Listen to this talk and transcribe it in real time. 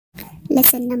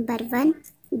Lesson number 1.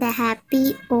 The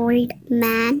Happy Old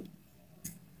Man.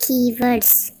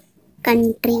 Keywords: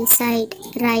 countryside,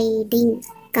 riding,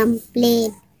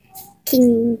 complain,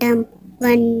 kingdom,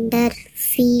 wonder,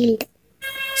 field,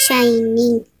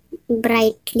 shining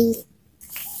brightly,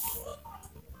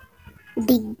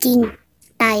 digging,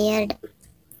 tired.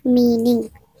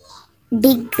 Meaning: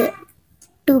 dig,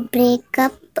 to break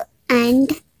up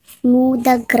and move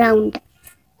the ground.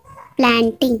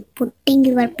 Planting, putting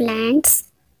your plants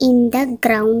in the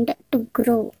ground to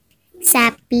grow.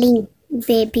 Sapling,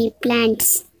 baby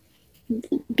plants.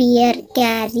 Bear,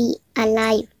 carry,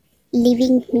 alive,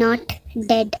 living, not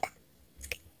dead.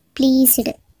 Pleased,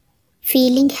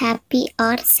 feeling happy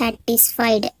or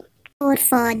satisfied.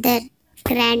 Forefather,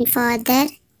 grandfather,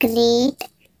 great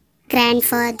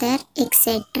grandfather,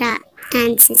 etc.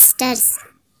 Ancestors.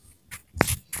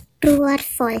 True or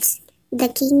false? The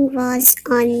king was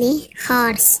on a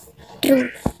horse.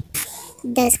 True.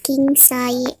 The king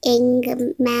saw a young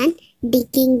man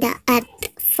digging the earth.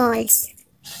 False.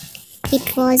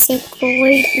 It was a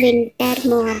cold winter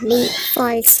morning.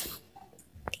 False.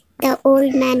 The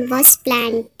old man was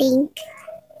planting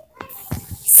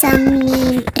some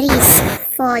neem trees.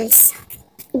 False.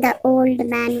 The old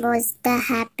man was the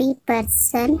happy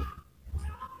person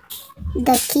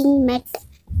the king met.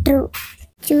 True.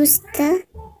 Choose the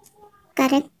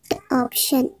correct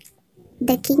option.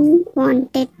 The king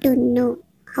wanted to know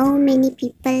how many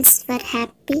people were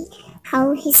happy,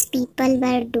 how his people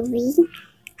were doing,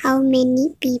 how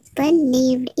many people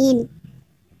lived in,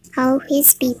 how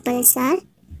his people are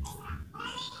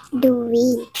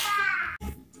doing.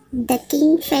 The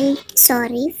king felt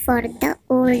sorry for the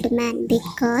old man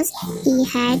because he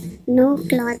had no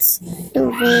clothes to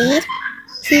wear.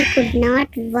 He could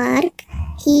not work.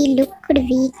 He looked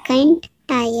weak and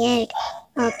tired.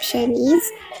 Option is,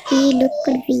 he looked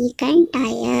weak and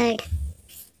tired.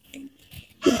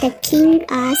 The king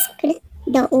asked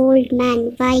the old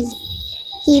man why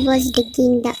he was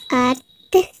digging the earth.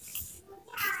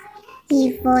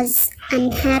 He was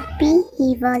unhappy.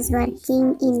 He was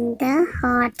working in the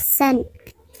hot sun.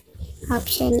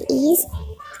 Option is,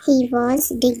 he was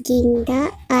digging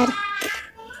the earth.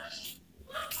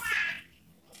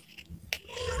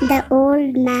 The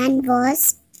old man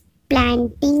was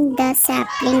planting the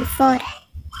sapling for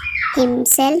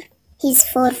himself, his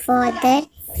forefather,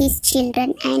 his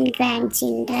children and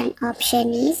grandchildren.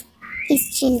 Option is, his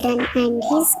children and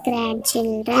his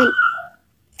grandchildren.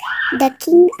 The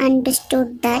king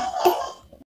understood that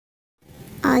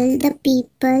all the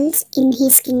peoples in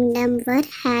his kingdom were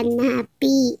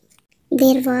unhappy.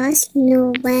 There was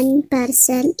no one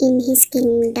person in his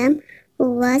kingdom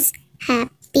who was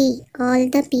happy. All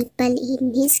the people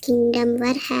in his kingdom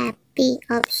were happy.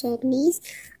 Option is,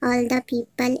 all the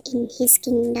people in his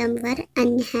kingdom were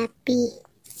unhappy.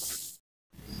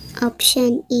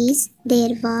 Option is,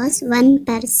 there was one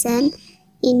person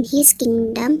in his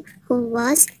kingdom who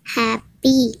was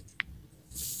happy.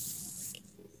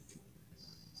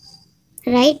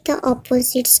 Write the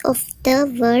opposites of the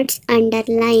words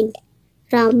underlined.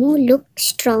 Ramu looks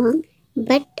strong,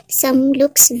 but some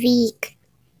looks weak.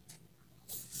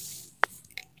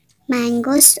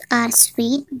 Mangoes are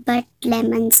sweet, but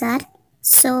lemons are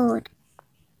sour.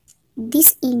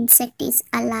 This insect is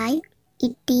alive.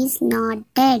 It is not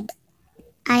dead.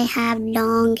 I have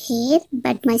long hair,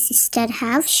 but my sister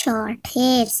have short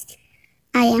hairs.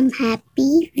 I am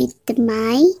happy with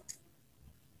my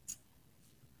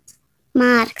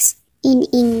marks in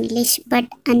English, but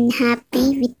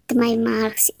unhappy with my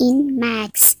marks in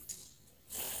maths.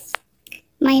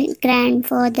 My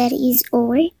grandfather is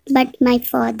old, but my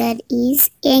father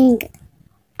is young.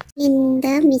 In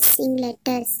the missing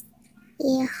letters: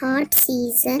 a hot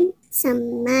season,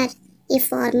 summer. A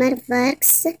farmer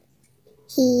works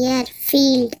here,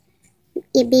 field.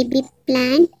 A baby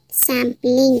plant,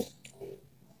 sapling.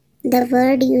 The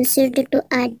word used to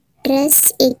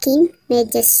address a king,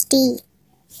 majesty.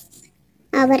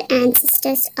 Our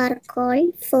ancestors are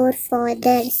called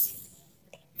forefathers.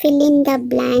 Fill in the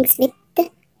blanks with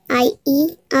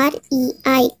IE or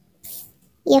EI.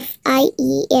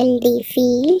 FIELD,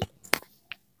 field.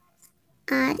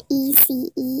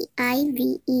 RECEIVE,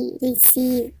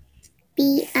 receive.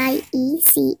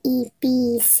 PIECE,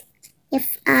 peace.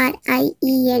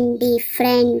 FRIEND,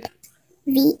 friend.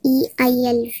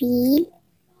 VEIL, wheel.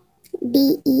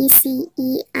 DECEIVE,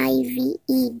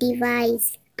 device.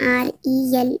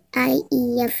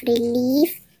 RELIEF,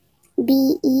 relief.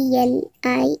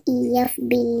 BELIEF,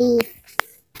 belief.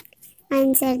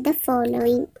 Answer the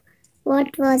following.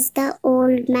 What was the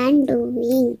old man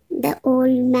doing? The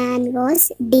old man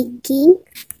was digging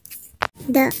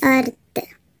the earth.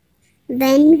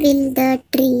 When will the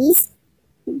trees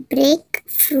break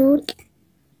fruit?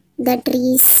 The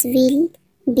trees will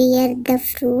bear the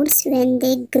fruits when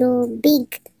they grow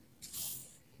big.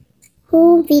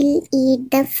 Who will eat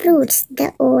the fruits?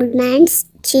 The old man's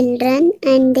children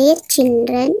and their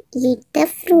children eat the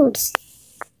fruits.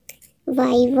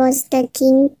 Why was the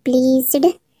king pleased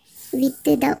with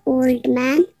the old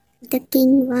man? The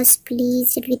king was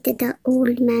pleased with the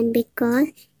old man because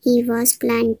he was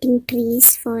planting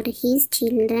trees for his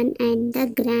children and the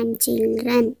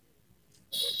grandchildren.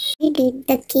 Why did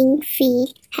the king feel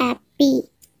happy?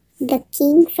 The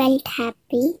king felt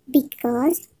happy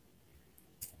because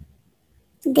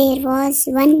there was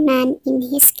one man in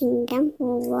his kingdom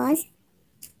who was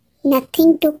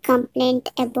nothing to complain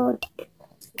about.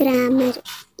 Grammar,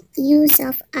 use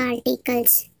of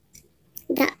articles.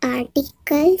 The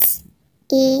articles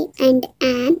a and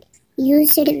an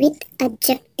used with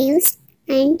adjectives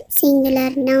and singular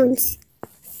nouns.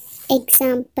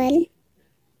 Example,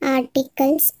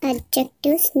 articles,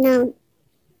 adjectives, noun.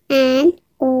 An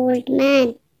old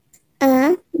man,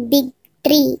 a big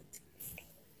tree,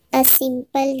 a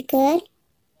simple girl,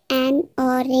 an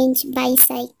orange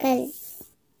bicycle.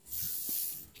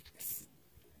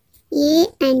 A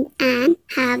and an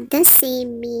have the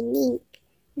same meaning.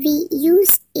 We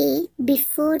use a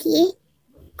before a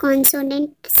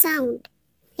consonant sound.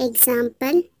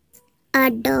 Example, a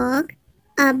dog,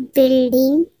 a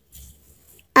building,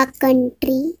 a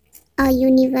country, a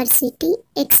university,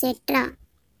 etc.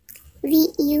 We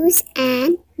use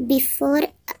an before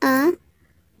a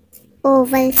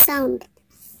vowel sound.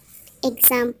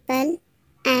 Example,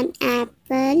 an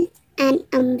apple, an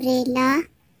umbrella,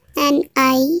 an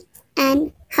eye,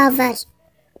 an hour.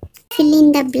 Fill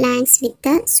in the blanks with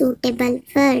a suitable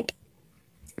word.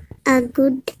 A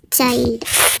good child,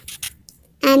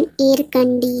 an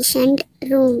air-conditioned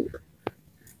room,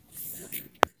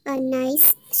 a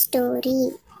nice story,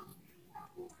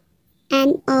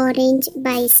 an orange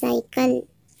bicycle,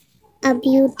 a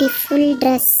beautiful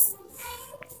dress,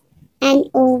 an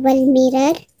oval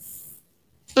mirror,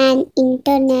 an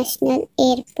international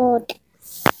airport,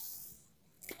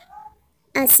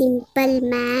 a simple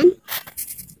man,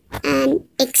 an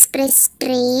express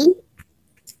train,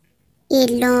 a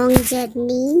long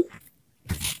journey.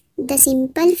 The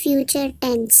simple future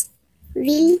tense,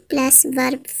 will plus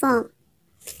verb form.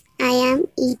 I am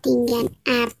eating an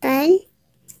apple,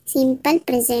 simple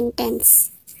present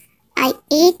tense. I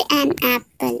ate an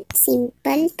apple,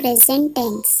 simple present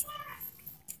tense.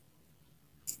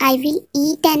 I will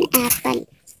eat an apple,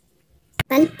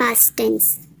 simple past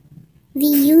tense. We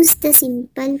use the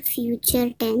simple future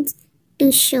tense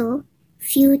to show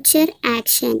future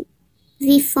action.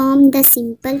 We form the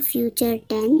simple future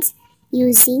tense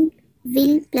using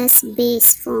will plus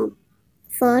base form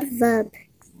for verb.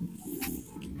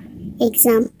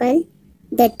 Example,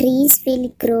 the trees will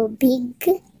grow big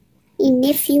in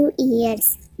a few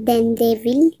years, then they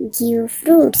will give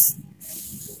fruits.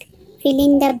 Fill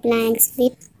in the blanks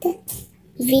with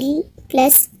will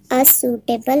plus a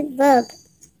suitable verb.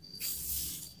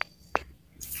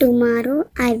 Tomorrow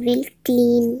I will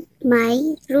clean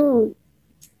my room.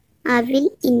 I will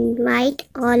invite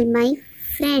all my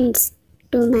friends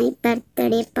to my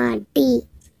birthday party.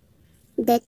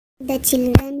 The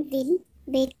children will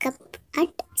wake up at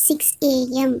 6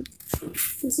 a.m.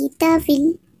 Geeta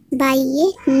will buy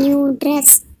a new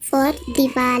dress for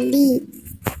Diwali.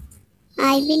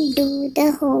 I will do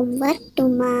the homework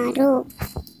tomorrow.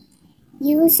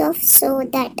 Use of so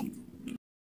that.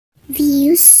 We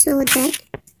use so that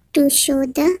to show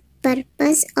the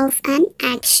purpose of an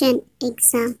action.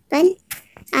 Example,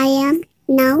 I am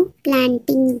now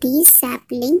planting these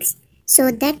saplings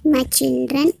so that my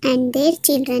children and their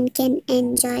children can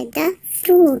enjoy the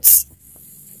fruits.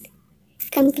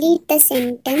 Complete the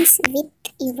sentence with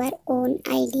your own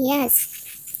ideas.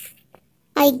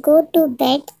 I go to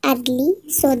bed early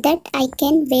so that I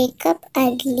can wake up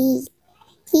early.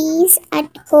 He is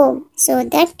at home so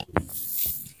that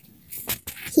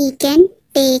he can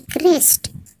take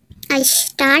rest. I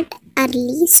start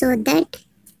early so that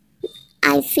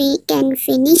I can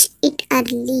finish it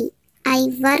early.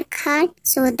 I work hard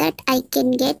so that I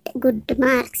can get good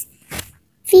marks.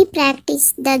 We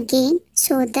practice the game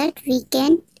so that we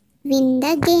can win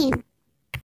the game.